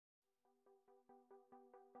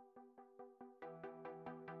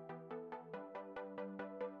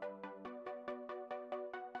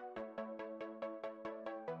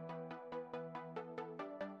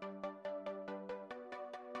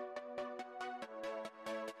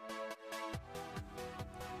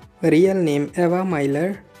Real name Eva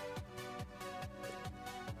Myler.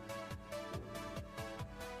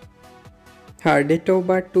 Her date of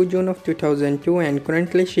birth 2 June of 2002 and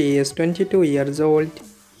currently she is 22 years old.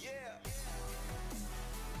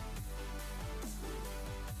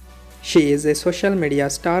 She is a social media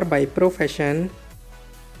star by profession.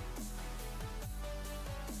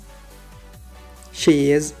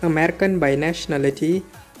 She is American by nationality.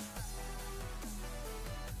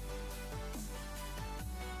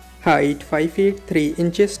 Height 5 feet 3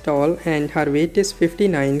 inches tall and her weight is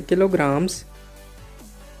 59 kilograms.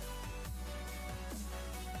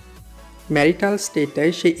 Marital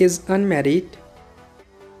status, she is unmarried.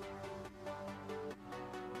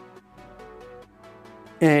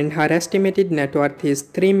 And her estimated net worth is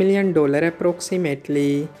 $3 million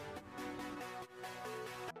approximately.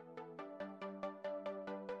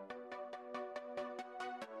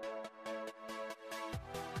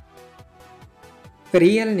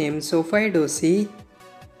 Real name Sofie Dossi.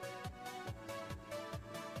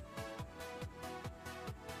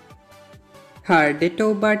 Her date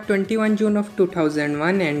of birth 21 June of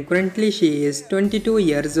 2001 and currently she is 22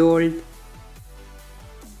 years old.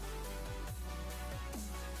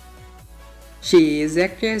 She is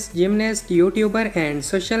actress, gymnast, YouTuber and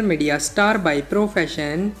social media star by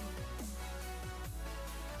profession.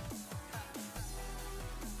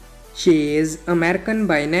 She is American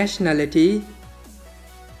by nationality.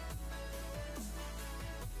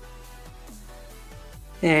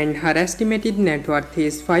 And her estimated net worth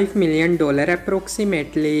is $5 million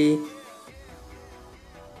approximately.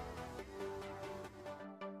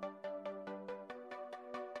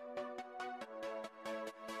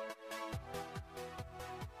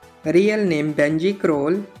 Real name Benji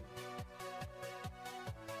Krol.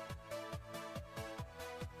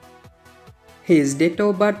 His date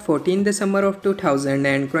of birth 14 December of 2000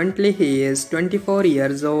 and currently he is 24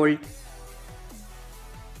 years old.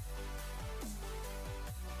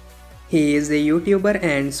 He is a YouTuber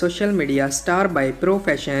and social media star by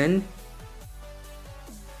profession.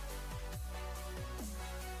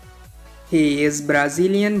 He is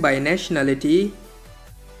Brazilian by nationality.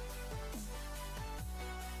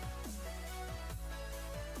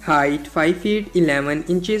 Height 5 feet 11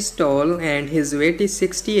 inches tall and his weight is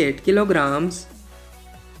 68 kilograms.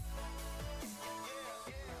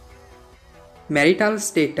 Marital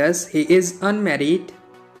status, he is unmarried.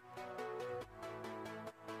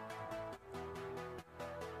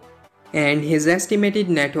 And his estimated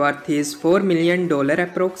net worth is $4 million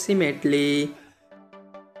approximately.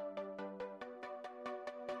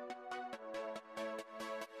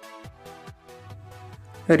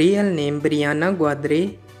 Real name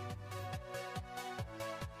Guidry.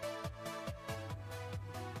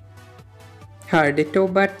 Her date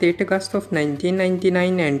of birth 8 August of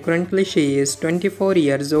 1999 and currently she is 24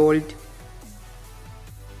 years old.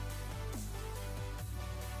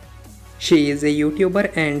 She is a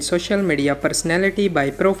YouTuber and social media personality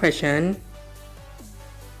by profession.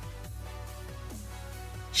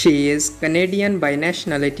 She is Canadian by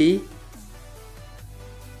nationality.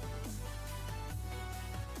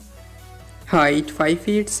 Height 5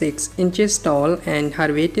 feet 6 inches tall and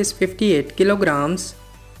her weight is 58 kilograms.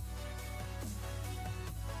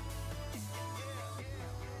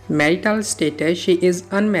 Marital status, she is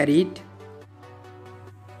unmarried.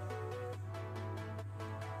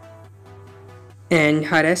 And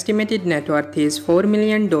her estimated net worth is $4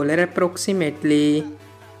 million approximately.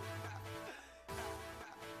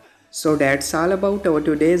 So that's all about our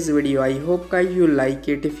today's video. I hope guys you like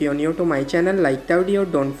it. If you're new to my channel, like the video,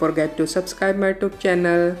 don't forget to subscribe my YouTube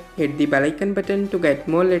channel. Hit the bell icon button to get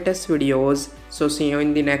more latest videos. So see you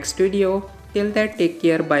in the next video. Till that, take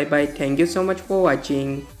care. Bye bye. Thank you so much for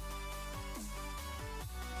watching.